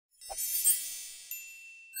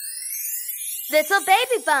Little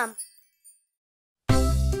baby bump.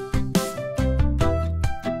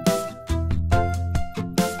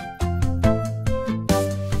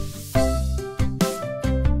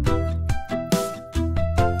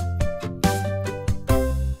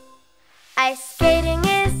 Ice skating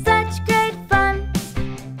is such great fun.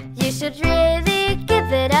 You should really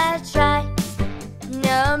give it a try.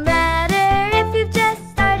 No matter if you've just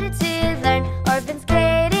started to learn or been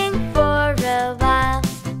skating for a while.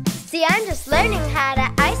 See, I'm just learning how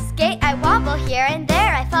to ice skate. I wobble here and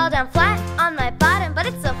there. I fall down flat on my bottom, but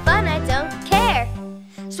it's so fun I don't care.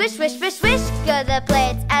 Swish, swish, swish, swish, go the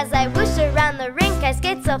blades. As I whoosh around the rink, I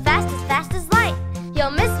skate so fast as light.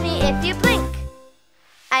 You'll miss me if you blink.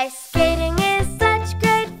 Ice skating is such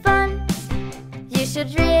great fun. You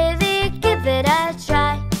should really give it a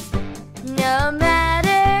try. No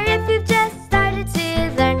matter if you've just started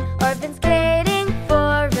to learn or been skating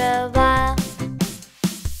for a while.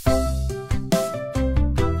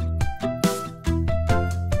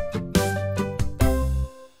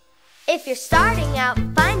 If you're starting out,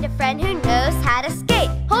 find a friend who knows how to skate.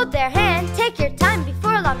 Hold their hand, take your time.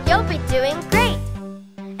 Before long you'll be doing great.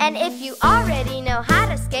 And if you already know how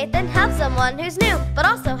to skate, then help someone who's new, but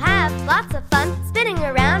also have lots of fun spinning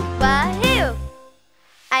around. Wahoo!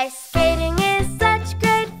 Ice skating is such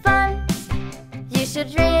great fun. You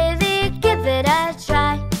should really give it a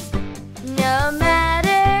try. No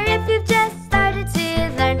matter if you've just started to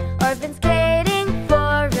learn or been skating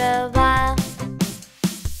for a while.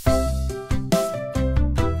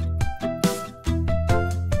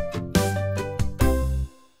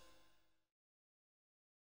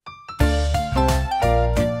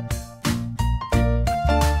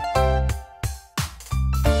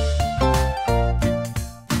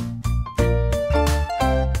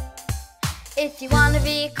 If you want to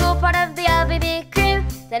be a cool part of the LBB crew,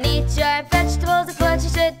 then eat your vegetables, it's what you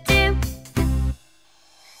should do.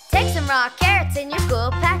 Take some raw carrots in your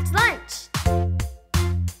school-packed lunch.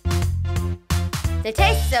 They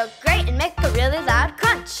taste so great and make a really loud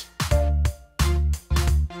crunch.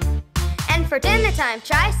 And for dinner time,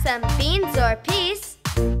 try some beans or peas.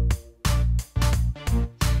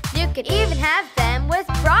 You could even have them with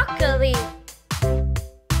broccoli.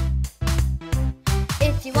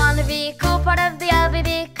 If you want to be a cool part of the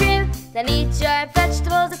LBB crew, then eat your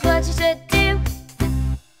vegetables, it's what you should do.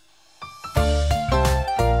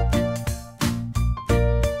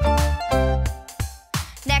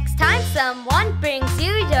 Next time someone brings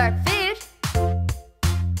you your food,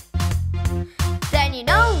 then you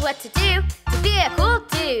know what to do to be a cool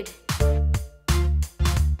dude.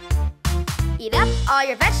 Eat up all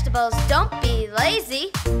your vegetables, don't be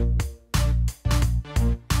lazy.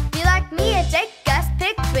 Be like me, a Jake, Gus,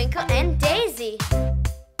 Pig, Twinkle, and Daisy.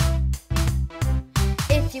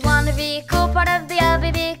 If you want to be a cool part of the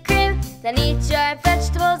LBB crew, then eat your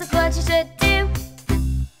vegetables, it's what you should do.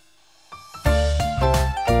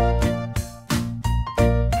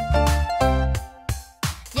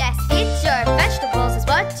 Yes, eat your vegetables is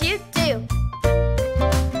what you do.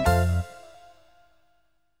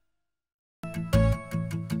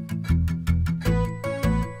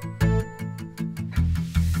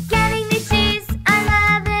 Getting these shoes, I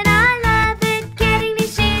love it, getting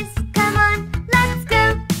these shoes, come on, let's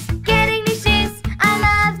go. Getting these shoes, I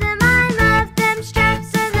love them, stripes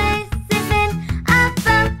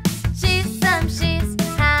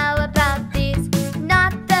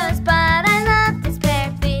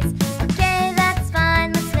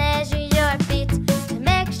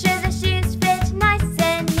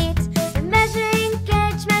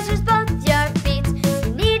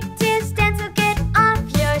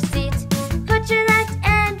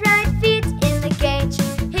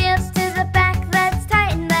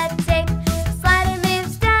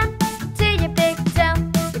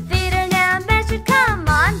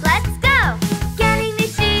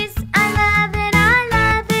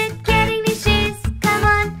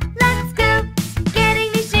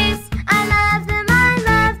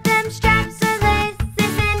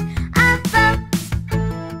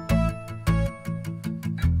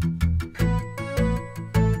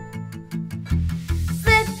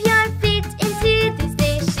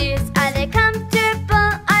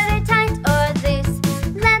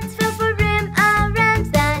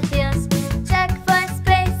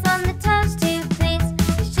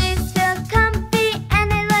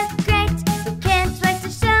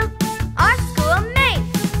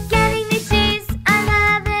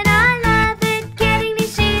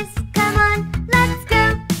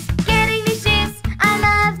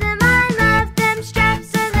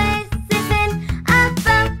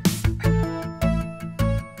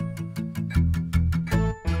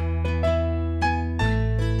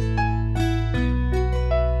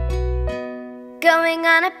Going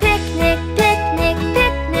on a picnic, picnic,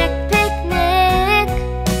 picnic, picnic.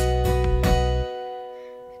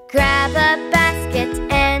 Grab a basket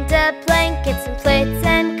and a blanket, some plates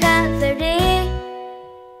and cutlery.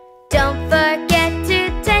 Don't forget to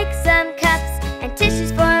take some cups and tissues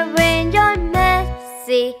for when you're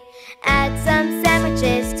messy. Add some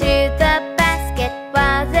sandwiches to the basket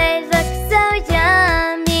while they look so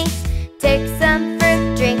yummy. Take some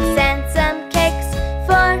fruit drinks and some cakes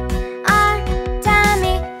for our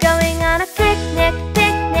tummy. Going on a picnic,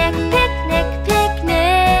 picnic, picnic,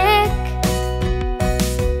 picnic.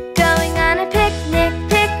 Going on a picnic,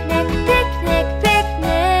 picnic, picnic,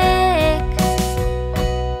 picnic.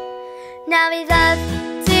 Now we love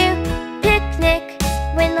to picnic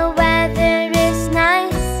when the weather is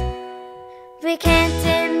nice. We can't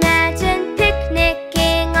imagine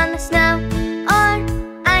picnicking on the snow or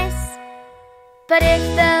ice. But if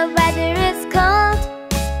the weather is cold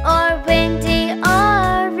or windy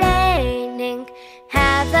or raining,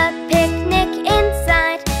 have a picnic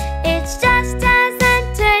inside, it's just as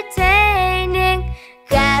entertaining.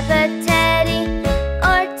 Grab a teddy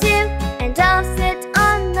or two and all sit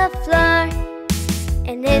on the floor.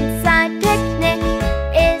 An inside picnic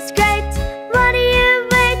is great, what are you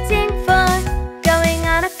waiting for? Going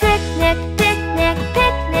on a picnic, picnic,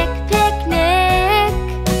 picnic, picnic.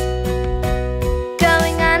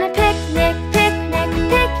 Going on a picnic, picnic,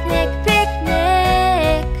 picnic,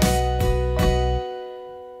 picnic.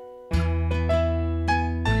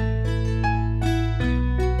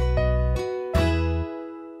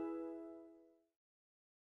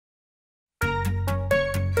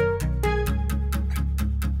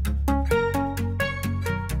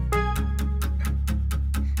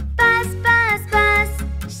 Buzz, buzz, buzz,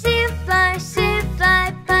 shoot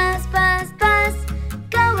fly, buzz, buzz, buzz.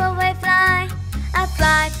 Go away, fly. A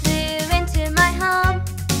fly flew into my home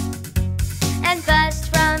and buzzed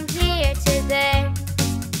from here to there.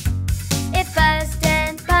 It buzzed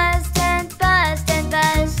and buzzed and buzzed and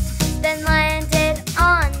buzzed, then landed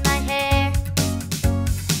on my hair.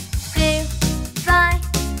 Shoot fly,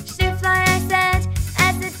 I said,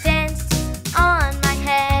 as it danced on my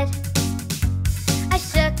head. I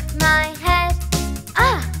shook my head,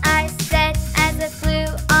 ah, I said, as it flew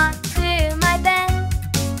onto my bed.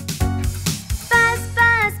 Buzz,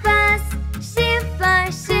 buzz, buzz, shoot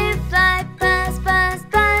fly, buzz, buzz,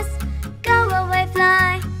 buzz. Go away,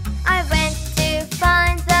 fly. I went to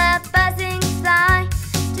find the buzzing fly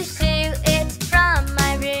to shoo it from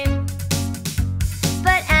my room.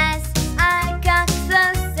 But as I got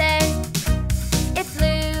closer, it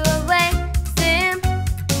flew away soon.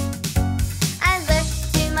 I looked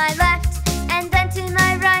to my left and then to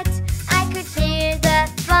my right. I could hear the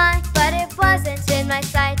fly, but it wasn't in my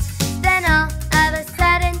sight. Then all of a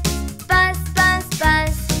sudden, buzz, buzz,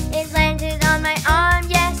 buzz, it landed on my arm,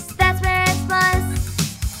 yes, that's where it was.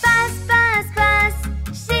 Buzz, buzz, buzz,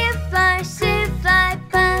 shoot fly,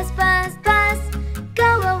 buzz, buzz, buzz.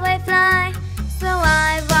 Go away, fly. So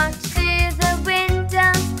I walked to the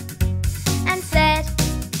window and said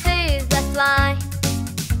to the fly,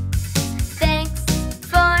 thanks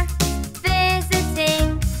for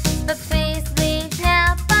visiting, but please leave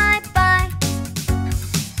now, bye-bye.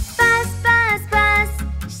 Buzz, buzz, buzz,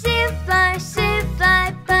 shoot fly,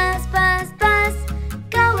 buzz, buzz, buzz.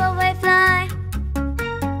 Go away, fly.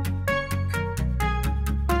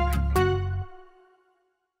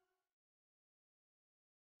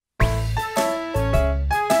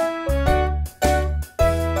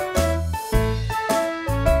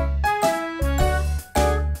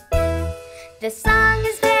 The song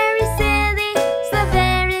is very silly, so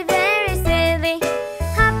very, very silly.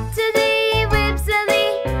 Hop to the whipsily,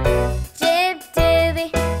 jib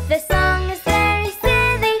dilly. The song is very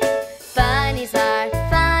silly. Bunnies are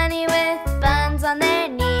funny with buns on their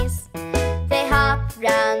knees. They hop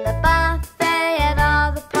round the buffet at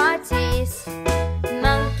all the parties.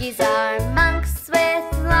 Monkeys are monks with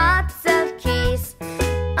lots of keys,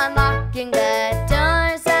 unlocking the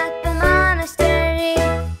doors at the monastery.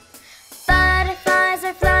 Butterflies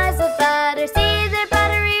are flies of butter, see their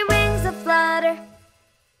buttery wings aflutter.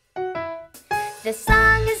 The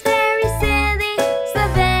song is very silly, so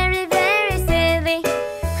very, very silly.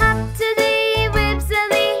 Hop to the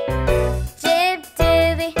whipsily, jib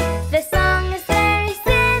dilly. The song is very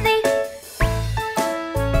silly.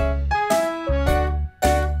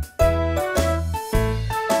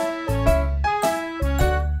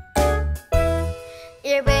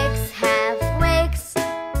 Earwigs have wigs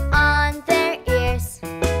on their ears.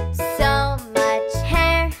 So much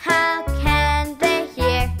hair, how can they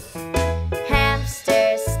hear?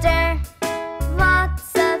 Hamsters stir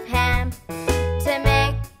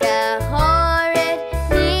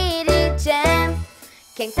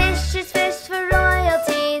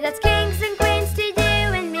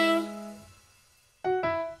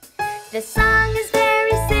The song is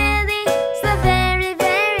very silly, so very,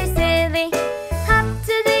 very silly. Hop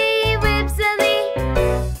to the whipsily,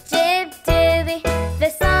 jib dilly. The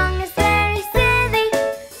song is very silly.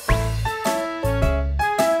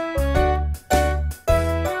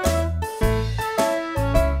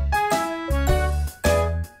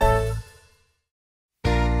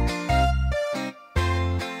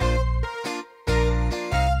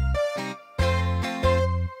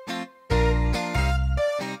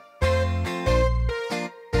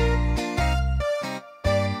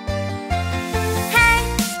 Hey,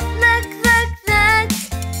 look, look, look.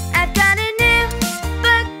 I've got a new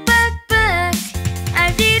book, book, book.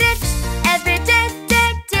 I read it every day,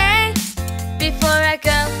 day, day. Before I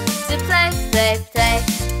go to play, play, play.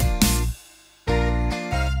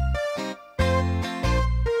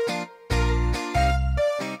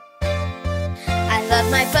 I love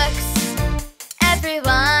my books, every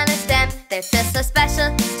one of them. They feel so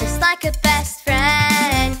special, just like a best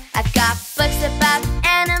friend. I've got books about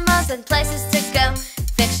animals and places to go.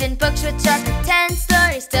 Fiction books with sharp pretend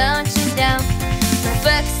stories, don't you know? My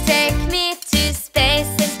books take me to space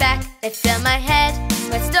and back. They fill my head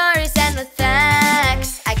with stories and with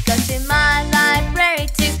facts. I go to my library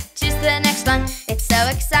to choose the next one. It's so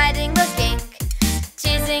exciting looking.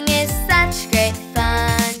 Choosing is such great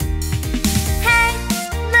fun. Hey,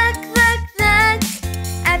 look, look, look.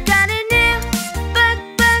 I've got a new book,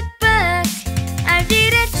 book, book. I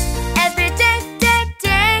read it every day, day,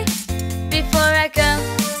 day. Before I go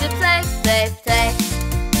to play, play, play.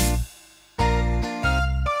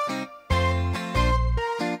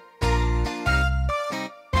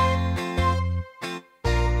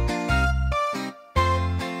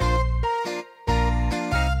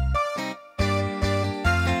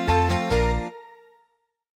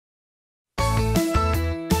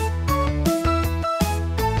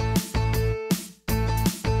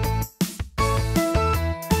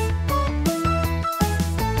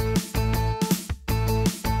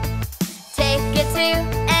 Take it two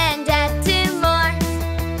and add two more.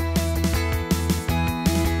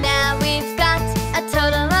 Now we've got a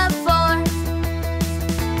total of 4.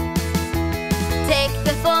 Take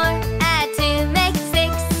the 4, add 2, make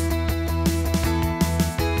 6.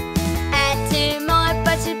 Add 2 more,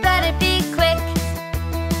 but you better be quick.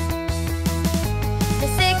 The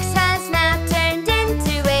 6 has now turned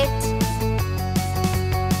into 8.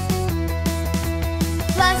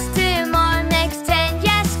 Plus 2 more makes 10,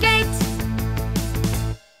 yes, great.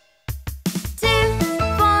 2,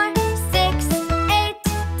 4, 6, 8,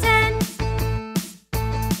 10.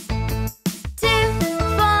 2,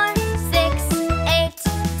 4, 6, 8,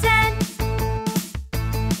 10.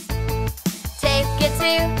 Take it 2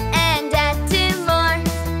 and add 2 more.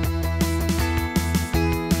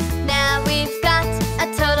 Now we've got a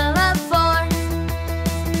total of 4.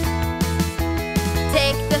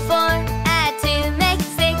 Take the 4, add 2, make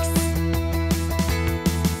 6.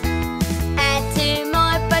 Add 2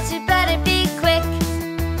 more, but you better be quick.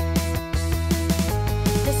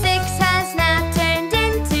 The 6 has now turned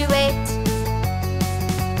into 8.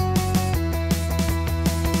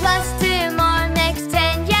 Plus 2 more makes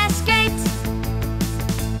 10, yes, great.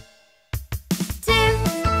 2,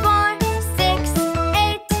 4, 6,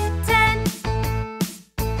 8, 10.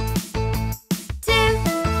 2,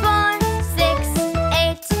 4, 6,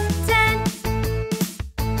 8, 10.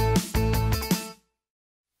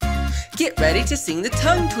 Get ready to sing the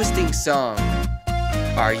tongue-twisting song.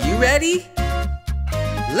 Are you ready?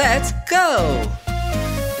 Let's go!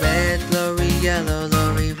 Red lorry, yellow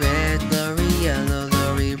lorry, red lorry, yellow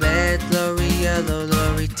lorry, red lorry, yellow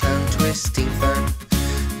lorry, tongue-twisting fun.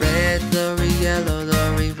 Red lorry, yellow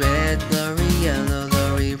lorry, red lorry, yellow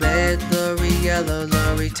lorry, red lorry, yellow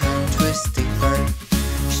lorry, tongue-twisting fun.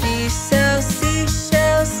 She sells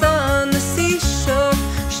seashells on the seashore.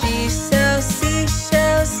 She sells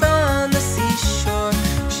seashells on the seashore.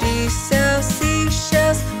 She sells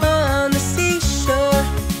seashells on the seashore.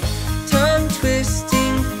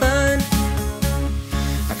 Tongue-twisting fun.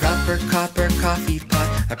 A proper copper coffee pot.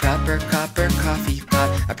 A proper copper coffee pot.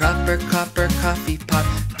 A proper copper coffee pot.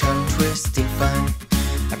 Tongue-twisting fun.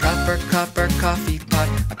 A proper copper coffee pot.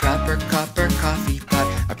 A proper copper coffee pot.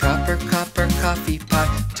 A proper copper coffee pot.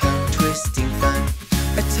 Tongue-twisting fun.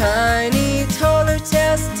 A tiny taller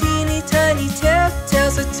tells teeny tiny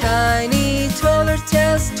telltales. A tiny taller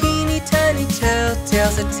tells teeny tiny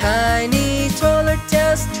telltales. A tiny taller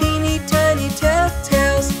tells teeny tiny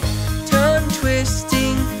telltales.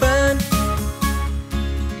 Tongue-twisting fun.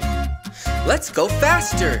 Let's go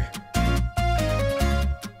faster.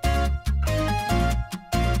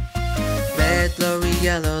 Red lorry,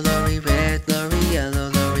 yellow lorry, red lorry, yellow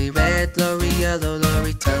lorry, red red lorry, yellow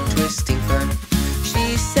lorry, tongue twisting fun.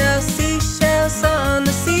 She sells seashells on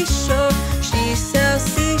the seashore. She sells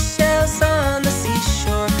seashells on the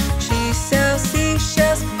seashore. She sells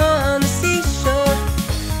seashells on the seashore.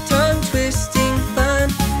 Tongue twisting fun.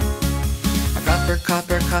 A proper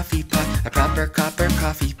copper coffee pot, a proper copper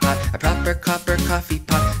coffee pot, a proper copper coffee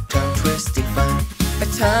pot, tongue twisting fun. A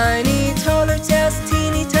tiny taller tales,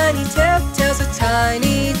 teeny tiny telltales. A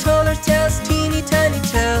tiny taller tales, teeny tiny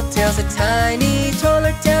telltales. A tiny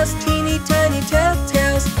taller tales, teeny tiny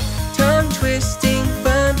telltales. Tongue twisting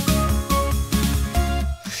fun.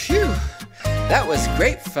 Phew, that was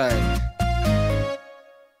great fun.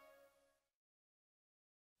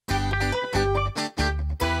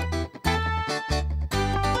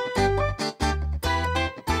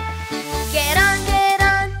 Get on, get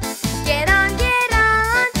on, get on, get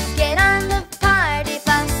on, get on the party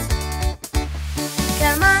bus.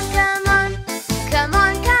 Come on, come on, come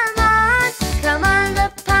on, come on, come on the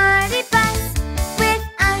party bus with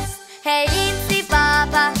us. Hey, Itsy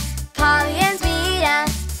Baba, Polly and Mia,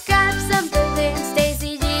 grab some balloons,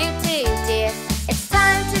 Daisy, you too, dear. It's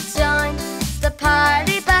time to join the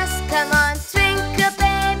party bus. Come on, Twinkle,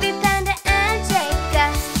 baby, Panda, and shake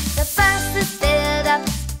us. The bus is filled up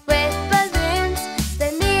with balloons.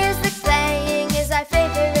 The music playing is our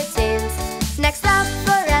favorite tunes. Next up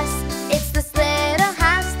for us, it's this little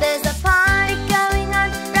house. There's a party going on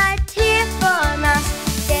right here for us.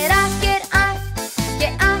 Get off, get off,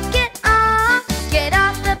 get off, get off, get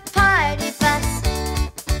off the party bus.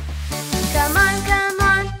 Come on, come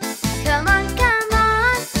on, come on, come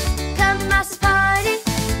on, come mouse party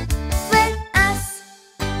with us.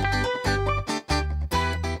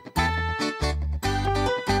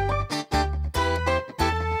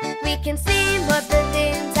 We can see more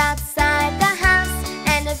balloons outside the house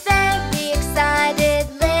and a very excited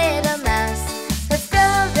little mouse. Let's go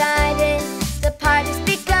right in, the party's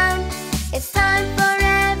begun. It's time for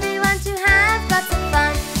everyone to have lots of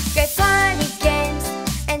fun. Great party games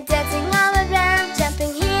and dancing all around,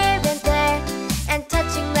 jumping here and there and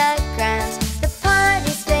touching the ground. The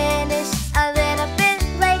party's finished a little bit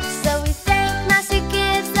late, so we thank Mouse who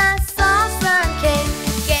gives us all some cake.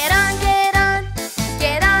 Get on, get on,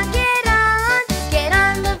 get on, get on, get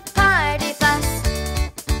on the party bus.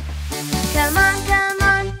 Come on, come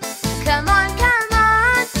on, come on, come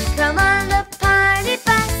on, come on the party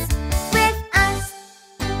bus with us.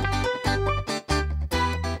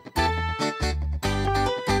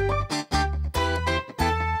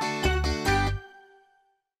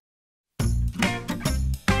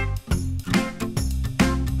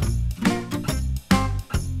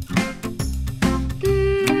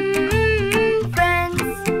 Friends,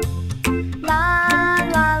 la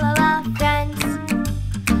la la la, friends.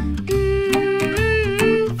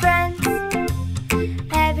 Friends,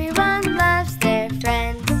 everyone loves their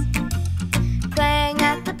friends. Playing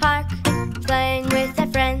at the park, playing with their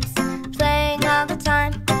friends, playing all the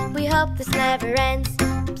time. We hope this never ends.